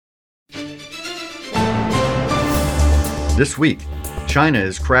This week, China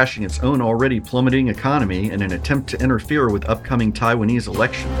is crashing its own already plummeting economy in an attempt to interfere with upcoming Taiwanese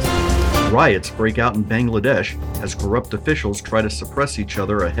elections. Riots break out in Bangladesh as corrupt officials try to suppress each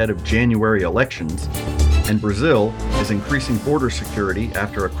other ahead of January elections. And Brazil is increasing border security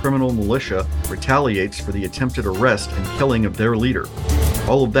after a criminal militia retaliates for the attempted arrest and killing of their leader.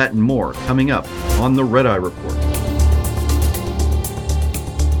 All of that and more coming up on the Red Eye Report.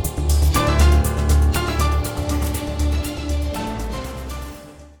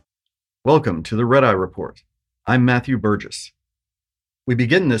 Welcome to the Red Eye Report. I'm Matthew Burgess. We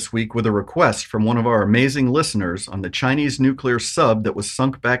begin this week with a request from one of our amazing listeners on the Chinese nuclear sub that was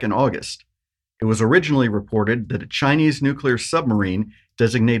sunk back in August. It was originally reported that a Chinese nuclear submarine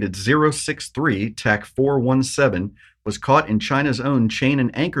designated 063 TAC 417 was caught in China's own chain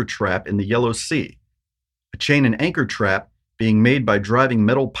and anchor trap in the Yellow Sea. A chain and anchor trap being made by driving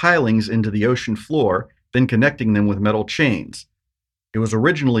metal pilings into the ocean floor, then connecting them with metal chains. It was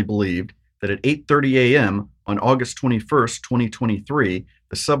originally believed that at 8:30 a.m. on August 21, 2023,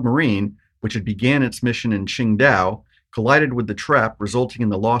 the submarine, which had began its mission in Qingdao, collided with the trap, resulting in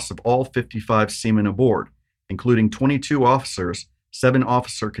the loss of all 55 seamen aboard, including 22 officers, 7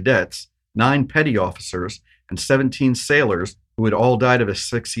 officer cadets, 9 petty officers, and 17 sailors who had all died of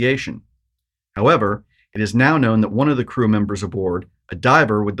asphyxiation. However, it is now known that one of the crew members aboard, a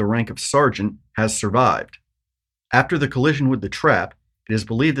diver with the rank of sergeant, has survived. After the collision with the trap, it is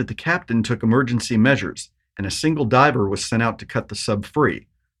believed that the captain took emergency measures, and a single diver was sent out to cut the sub free,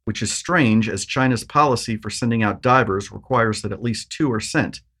 which is strange as China's policy for sending out divers requires that at least 2 are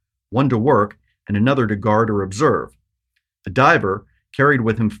sent, one to work and another to guard or observe. The diver carried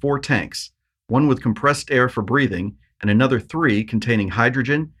with him 4 tanks, one with compressed air for breathing, and another 3 containing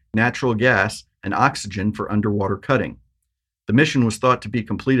hydrogen, natural gas, and oxygen for underwater cutting. The mission was thought to be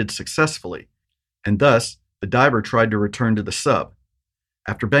completed successfully, and thus the diver tried to return to the sub.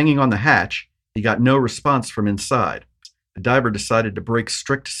 After banging on the hatch, he got no response from inside. The diver decided to break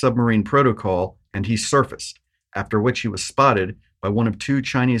strict submarine protocol, and he surfaced, after which he was spotted by one of 2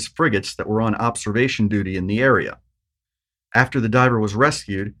 Chinese frigates that were on observation duty in the area. After the diver was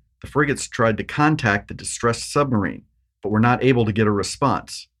rescued, the frigates tried to contact the distressed submarine, but were not able to get a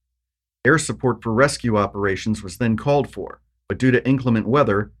response. Air support for rescue operations was then called for, but due to inclement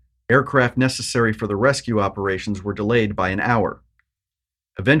weather, aircraft necessary for the rescue operations were delayed by an hour.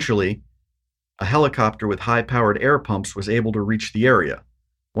 Eventually, a helicopter with high-powered air pumps was able to reach the area.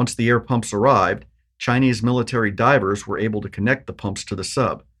 Once the air pumps arrived, Chinese military divers were able to connect the pumps to the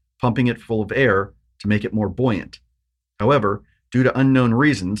sub, pumping it full of air to make it more buoyant. However, due to unknown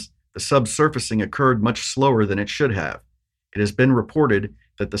reasons, the subsurfacing occurred much slower than it should have. It has been reported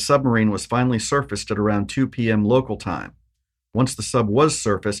that the submarine was finally surfaced at around 2 p.m. local time. Once the sub was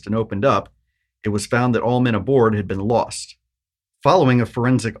surfaced and opened up, it was found that all men aboard had been lost. Following a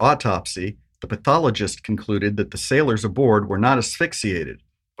forensic autopsy, the pathologist concluded that the sailors aboard were not asphyxiated,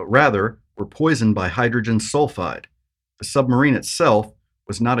 but rather were poisoned by hydrogen sulfide. The submarine itself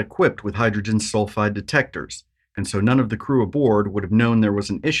was not equipped with hydrogen sulfide detectors, and so none of the crew aboard would have known there was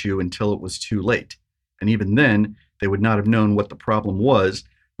an issue until it was too late. And even then, they would not have known what the problem was,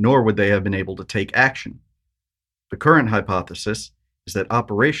 nor would they have been able to take action. The current hypothesis is that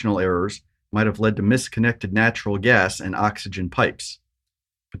operational errors might have led to misconnected natural gas and oxygen pipes.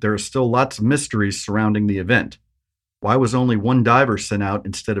 But there are still lots of mysteries surrounding the event. Why was only 1 diver sent out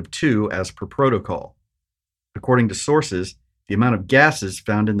instead of 2 as per protocol? According to sources, the amount of gases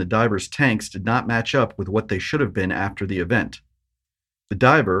found in the divers' tanks did not match up with what they should have been after the event. The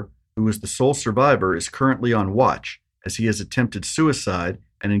diver, who was the sole survivor, is currently on watch, as he has attempted suicide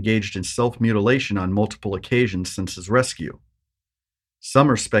and engaged in self-mutilation on multiple occasions since his rescue.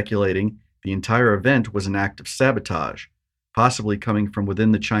 Some are speculating the entire event was an act of sabotage, possibly coming from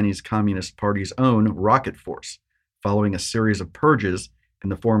within the Chinese Communist Party's own rocket force, following a series of purges in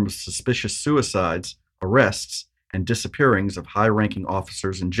the form of suspicious suicides, arrests, and disappearings of high-ranking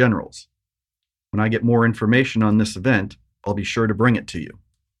officers and generals. When I get more information on this event, I'll be sure to bring it to you.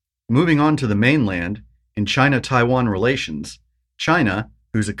 Moving on to the mainland, in China-Taiwan relations, China,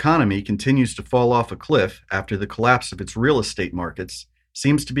 whose economy continues to fall off a cliff after the collapse of its real estate markets,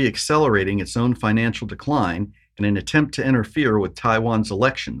 seems to be accelerating its own financial decline in an attempt to interfere with Taiwan's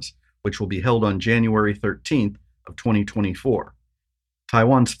elections, which will be held on January 13th of 2024.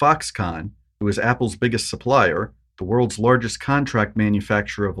 Taiwan's Foxconn, who is Apple's biggest supplier, the world's largest contract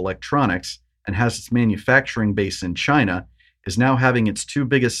manufacturer of electronics, and has its manufacturing base in China, is now having its 2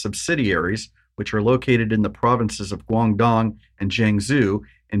 biggest subsidiaries, which are located in the provinces of Guangdong and Jiangsu,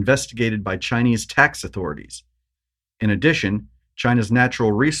 investigated by Chinese tax authorities. In addition, China's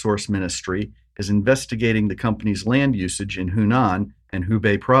Natural Resource Ministry is investigating the company's land usage in Hunan and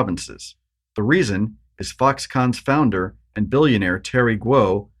Hubei provinces. The reason is Foxconn's founder and billionaire Terry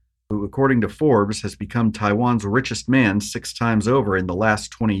Guo, who, according to Forbes, has become Taiwan's richest man 6 times over in the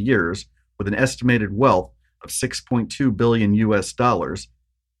last 20 years, with an estimated wealth of $6.2 billion US dollars,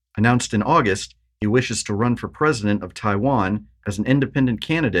 announced in August he wishes to run for president of Taiwan as an independent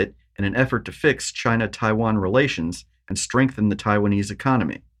candidate in an effort to fix China-Taiwan relations and strengthen the Taiwanese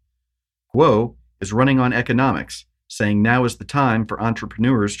economy. Guo is running on economics, saying now is the time for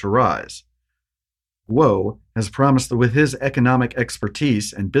entrepreneurs to rise. Guo has promised that with his economic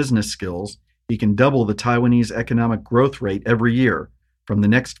expertise and business skills, he can double the Taiwanese economic growth rate every year from the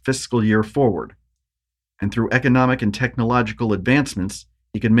next fiscal year forward. And through economic and technological advancements,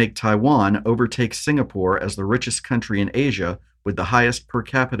 he can make Taiwan overtake Singapore as the richest country in Asia with the highest per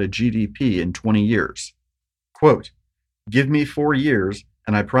capita GDP in 20 years. Quote, "Give me 4 years,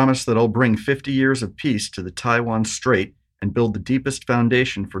 and I promise that I'll bring 50 years of peace to the Taiwan Strait and build the deepest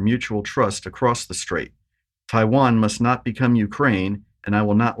foundation for mutual trust across the strait. Taiwan must not become Ukraine, and I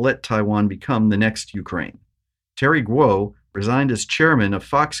will not let Taiwan become the next Ukraine." Terry Guo resigned as chairman of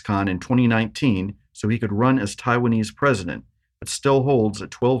Foxconn in 2019 so he could run as Taiwanese president, but still holds a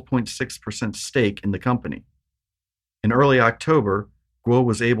 12.6% stake in the company. In early October, Guo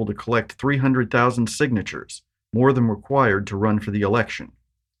was able to collect 300,000 signatures, more than required to run for the election.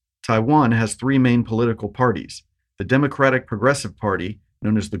 Taiwan has 3 main political parties: the Democratic Progressive Party,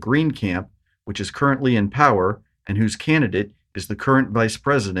 known as the Green Camp, which is currently in power and whose candidate is the current vice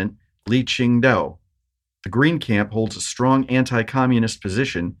president, Li Qingdao. The Green Camp holds a strong anti-communist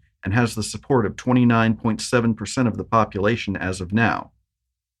position and has the support of 29.7% of the population as of now.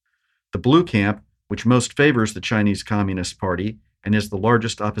 The Blue Camp, which most favors the Chinese Communist Party and is the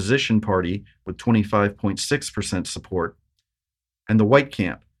largest opposition party with 25.6% support, and the White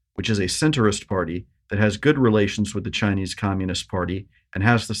Camp, which is a centrist party that has good relations with the Chinese Communist Party and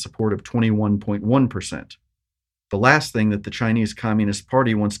has the support of 21.1%. The last thing that the Chinese Communist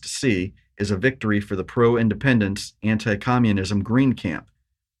Party wants to see is a victory for the pro-independence, anti-communism Green Camp.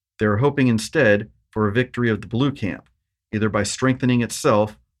 They are hoping instead for a victory of the Blue Camp, either by strengthening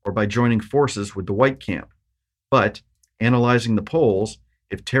itself or by joining forces with the White Camp. But, analyzing the polls,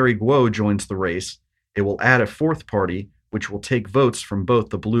 if Terry Guo joins the race, it will add a 4th party which will take votes from both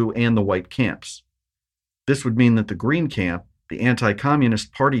the Blue and the White camps. This would mean that the Green Camp, the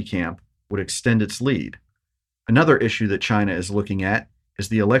anti-communist party camp, would extend its lead. Another issue that China is looking at is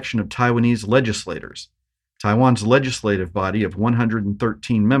the election of Taiwanese legislators. Taiwan's legislative body of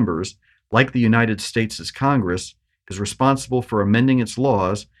 113 members, like the United States' Congress, is responsible for amending its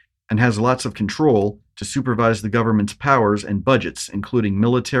laws and has lots of control to supervise the government's powers and budgets, including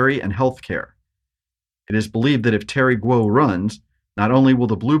military and healthcare. It is believed that if Terry Guo runs, not only will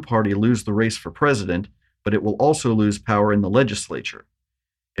the Blue Party lose the race for president, but it will also lose power in the legislature.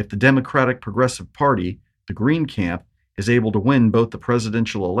 If the Democratic Progressive Party, the Green Camp, is able to win both the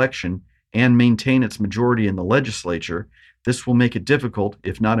presidential election and maintain its majority in the legislature, this will make it difficult,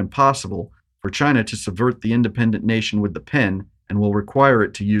 if not impossible, for China to subvert the independent nation with the pen and will require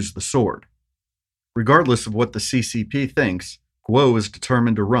it to use the sword. Regardless of what the CCP thinks, Guo is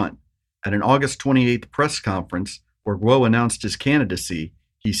determined to run. At an August 28th press conference, where Guo announced his candidacy,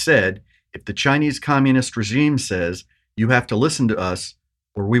 he said, "If the Chinese Communist regime says, 'You have to listen to us,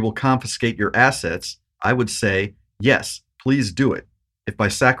 or we will confiscate your assets,' I would say, 'Yes, please do it. If by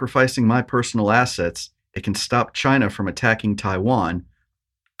sacrificing my personal assets, it can stop China from attacking Taiwan,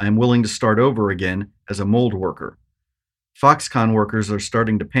 I am willing to start over again as a mold worker.'" Foxconn workers are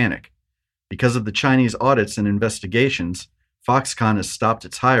starting to panic. Because of the Chinese audits and investigations, Foxconn has stopped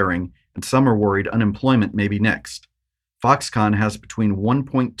its hiring, and some are worried unemployment may be next. Foxconn has between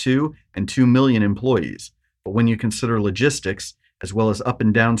 1.2 and 2 million employees, but when you consider logistics, as well as up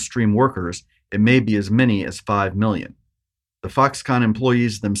and downstream workers, it may be as many as 5 million. The Foxconn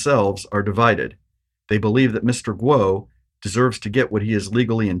employees themselves are divided. They believe that Mr. Guo deserves to get what he is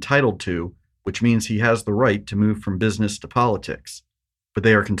legally entitled to, which means he has the right to move from business to politics, but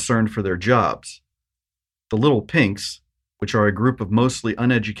they are concerned for their jobs. The Little Pinks, which are a group of mostly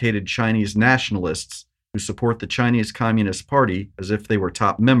uneducated Chinese nationalists who support the Chinese Communist Party as if they were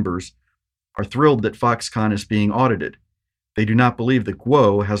top members, are thrilled that Foxconn is being audited. They do not believe that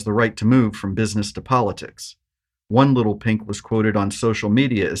Guo has the right to move from business to politics. One Little Pink was quoted on social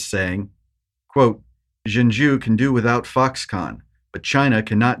media as saying, quote, "Zhengzhou can do without Foxconn, but China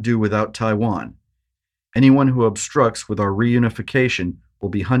cannot do without Taiwan. Anyone who obstructs with our reunification will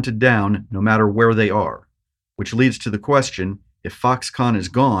be hunted down no matter where they are," which leads to the question, if Foxconn is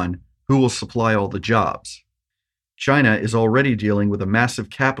gone, who will supply all the jobs? China is already dealing with a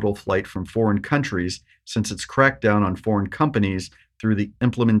massive capital flight from foreign countries since its crackdown on foreign companies through the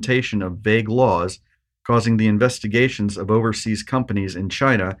implementation of vague laws, causing the investigations of overseas companies in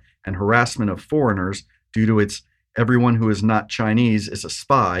China and harassment of foreigners due to its "everyone who is not Chinese is a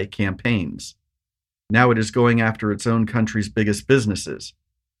spy" campaigns. Now it is going after its own country's biggest businesses.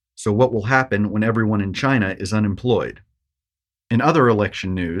 So what will happen when everyone in China is unemployed? In other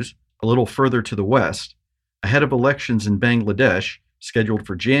election news, a little further to the west, ahead of elections in Bangladesh, scheduled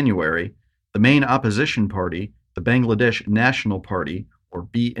for January, the main opposition party, the Bangladesh National Party, or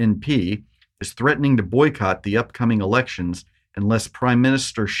BNP, is threatening to boycott the upcoming elections unless Prime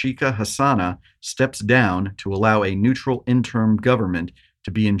Minister Sheikh Hasina steps down to allow a neutral interim government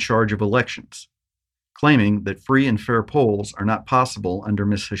to be in charge of elections, claiming that free and fair polls are not possible under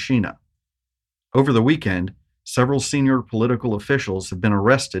Ms. Hasina. Over the weekend, several senior political officials have been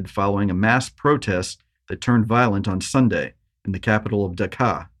arrested following a mass protest that turned violent on Sunday in the capital of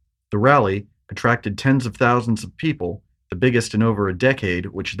Dhaka. The rally attracted tens of thousands of people, the biggest in over a decade,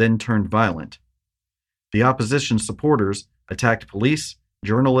 which then turned violent. The opposition supporters attacked police,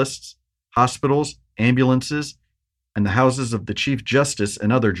 journalists, hospitals, ambulances, and the houses of the Chief Justice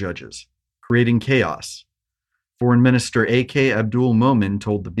and other judges, creating chaos. Foreign Minister A.K. Abdul Momen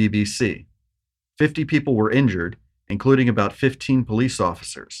told the BBC. 50 people were injured, including about 15 police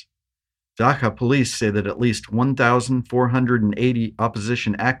officers. Dhaka police say that at least 1,480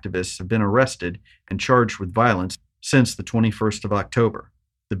 opposition activists have been arrested and charged with violence since the 21st of October.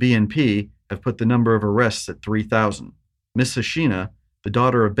 The BNP have put the number of arrests at 3,000. Ms. Hasina, the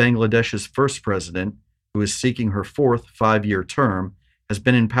daughter of Bangladesh's first president, who is seeking her fourth five-year term, has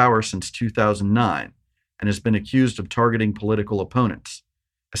been in power since 2009 and has been accused of targeting political opponents,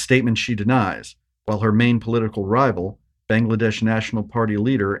 a statement she denies, while her main political rival, Bangladesh National Party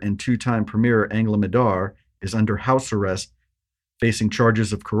leader and two-time Premier Angela Madar, is under house arrest, facing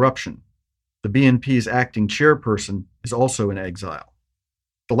charges of corruption. The BNP's acting chairperson is also in exile.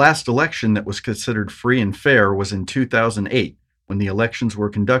 The last election that was considered free and fair was in 2008, when the elections were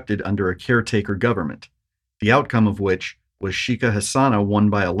conducted under a caretaker government, the outcome of which was Sheikh Hasina won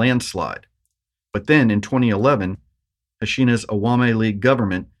by a landslide. But then, in 2011, Hasina's Awami League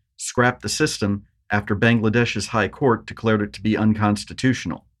government scrapped the system after Bangladesh's High Court declared it to be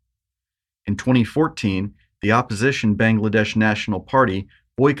unconstitutional. In 2014, the opposition Bangladesh National Party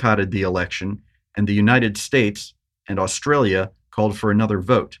boycotted the election, and the United States and Australia called for another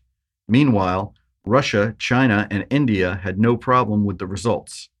vote. Meanwhile, Russia, China, and India had no problem with the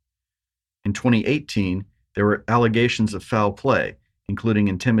results. In 2018, there were allegations of foul play, including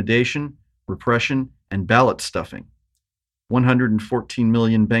intimidation, repression, and ballot stuffing. 114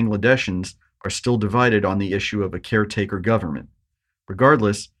 million Bangladeshis are still divided on the issue of a caretaker government.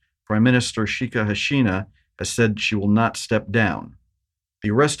 Regardless, Prime Minister Sheikh Hasina has said she will not step down.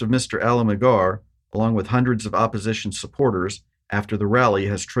 The arrest of Mr. Alamagar, along with hundreds of opposition supporters, after the rally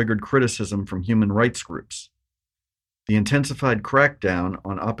has triggered criticism from human rights groups. The intensified crackdown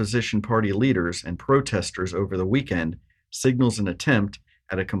on opposition party leaders and protesters over the weekend signals an attempt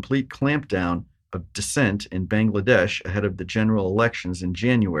at a complete clampdown of dissent in Bangladesh ahead of the general elections in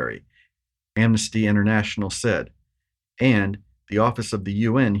January, Amnesty International said, and the Office of the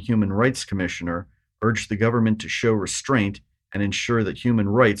UN Human Rights Commissioner urged the government to show restraint and ensure that human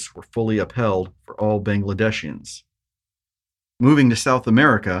rights were fully upheld for all Bangladeshians. Moving to South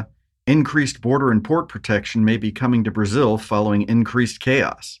America, increased border and port protection may be coming to Brazil following increased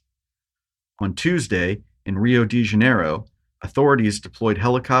chaos. On Tuesday, in Rio de Janeiro, authorities deployed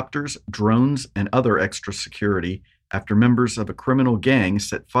helicopters, drones, and other extra security after members of a criminal gang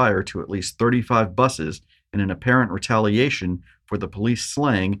set fire to at least 35 buses in an apparent retaliation for the police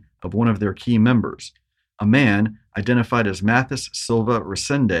slaying of one of their key members, a man identified as Mathis Silva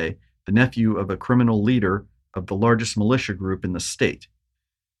Resende, the nephew of a criminal leader of the largest militia group in the state.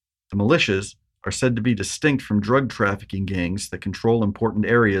 The militias are said to be distinct from drug trafficking gangs that control important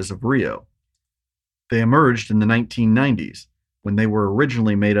areas of Rio. They emerged in the 1990s, when they were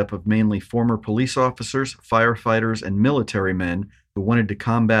originally made up of mainly former police officers, firefighters, and military men who wanted to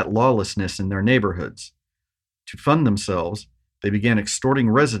combat lawlessness in their neighborhoods. To fund themselves, they began extorting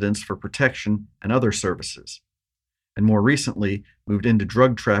residents for protection and other services, and more recently moved into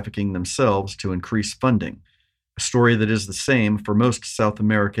drug trafficking themselves to increase funding, a story that is the same for most South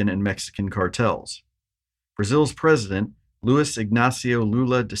American and Mexican cartels. Brazil's president, Luiz Ignacio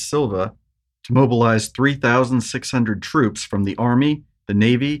Lula da Silva, to mobilize 3,600 troops from the Army, the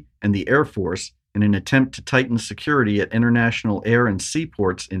Navy, and the Air Force in an attempt to tighten security at international air and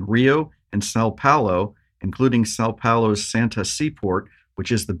seaports in Rio and Sao Paulo, including Sao Paulo's Santa Seaport,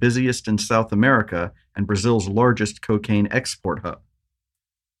 which is the busiest in South America and Brazil's largest cocaine export hub.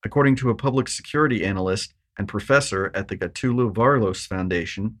 According to a public security analyst and professor at the Getúlio Vargas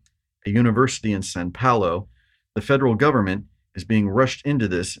Foundation, a university in São Paulo, the federal government is being rushed into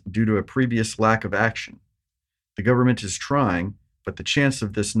this due to a previous lack of action. The government is trying, but the chance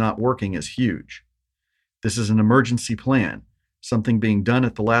of this not working is huge. This is an emergency plan, something being done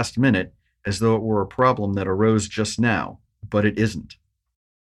at the last minute as though it were a problem that arose just now, but it isn't.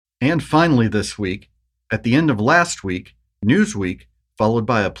 And finally this week, at the end of last week, Newsweek, followed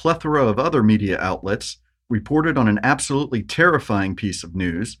by a plethora of other media outlets, reported on an absolutely terrifying piece of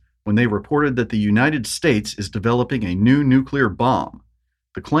news when they reported that the United States is developing a new nuclear bomb.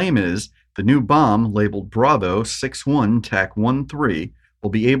 The claim is the new bomb, labeled Bravo 61 TAC 13, will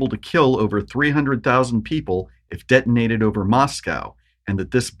be able to kill over 300,000 people if detonated over Moscow, and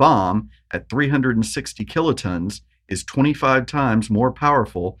that this bomb, at 360 kilotons, is 25 times more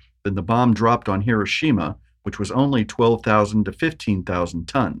powerful than the bomb dropped on Hiroshima, which was only 12,000 to 15,000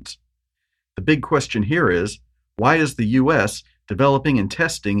 tons. The big question here is, why is the U.S. developing and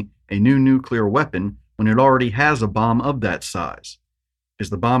testing a new nuclear weapon when it already has a bomb of that size? Is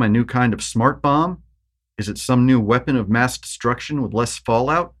the bomb a new kind of smart bomb? Is it some new weapon of mass destruction with less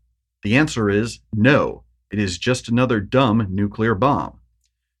fallout? The answer is no. It is just another dumb nuclear bomb.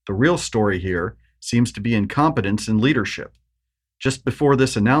 The real story here seems to be incompetence in leadership. Just before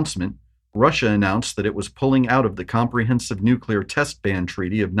this announcement, Russia announced that it was pulling out of the Comprehensive Nuclear Test Ban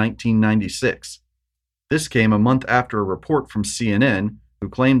Treaty of 1996. This came a month after a report from CNN, who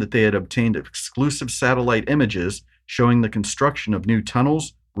claimed that they had obtained exclusive satellite images showing the construction of new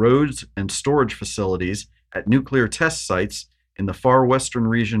tunnels, roads, and storage facilities at nuclear test sites in the far western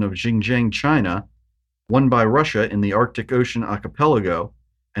region of Xinjiang, China, one by Russia in the Arctic Ocean archipelago,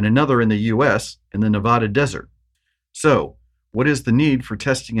 and another in the U.S. in the Nevada desert. So, what is the need for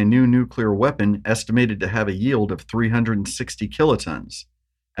testing a new nuclear weapon estimated to have a yield of 360 kilotons?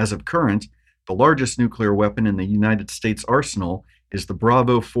 As of current, the largest nuclear weapon in the United States arsenal is the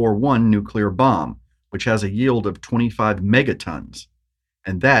Bravo 41 nuclear bomb, which has a yield of 25 megatons.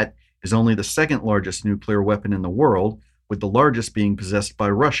 And that is only the second largest nuclear weapon in the world, with the largest being possessed by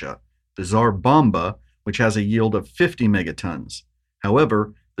Russia, the Tsar Bomba, which has a yield of 50 megatons.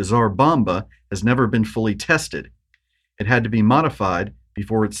 However, the Tsar Bomba has never been fully tested. It had to be modified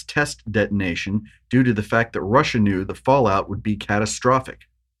before its test detonation due to the fact that Russia knew the fallout would be catastrophic.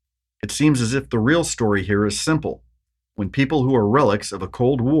 It seems as if the real story here is simple. When people who are relics of a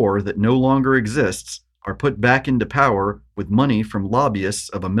Cold War that no longer exists are put back into power with money from lobbyists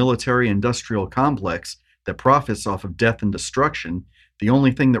of a military-industrial complex that profits off of death and destruction, the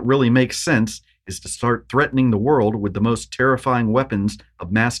only thing that really makes sense is to start threatening the world with the most terrifying weapons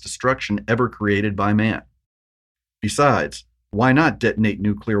of mass destruction ever created by man. Besides, why not detonate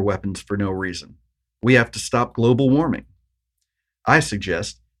nuclear weapons for no reason? We have to stop global warming. I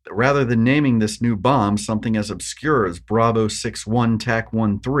suggest that rather than naming this new bomb something as obscure as Bravo 61 TAC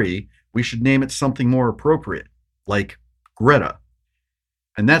 13, we should name it something more appropriate, like Greta.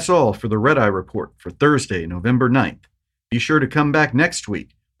 And that's all for the Red Eye Report for Thursday, November 9th. Be sure to come back next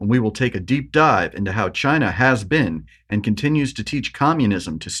week when we will take a deep dive into how China has been and continues to teach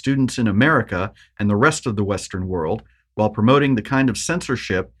communism to students in America and the rest of the Western world while promoting the kind of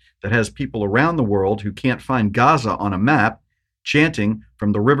censorship that has people around the world who can't find Gaza on a map chanting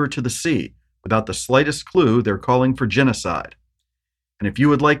from the river to the sea without the slightest clue they're calling for genocide. And if you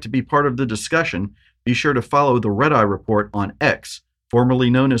would like to be part of the discussion, be sure to follow the Red Eye Report on X, formerly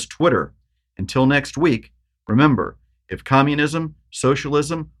known as Twitter. Until next week, remember, if communism,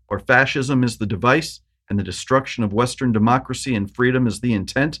 socialism, or fascism is the device, and the destruction of Western democracy and freedom is the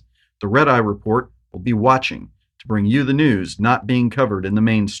intent, the Red Eye Report will be watching to bring you the news not being covered in the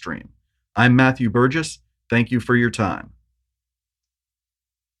mainstream. I'm Matthew Burgess. Thank you for your time.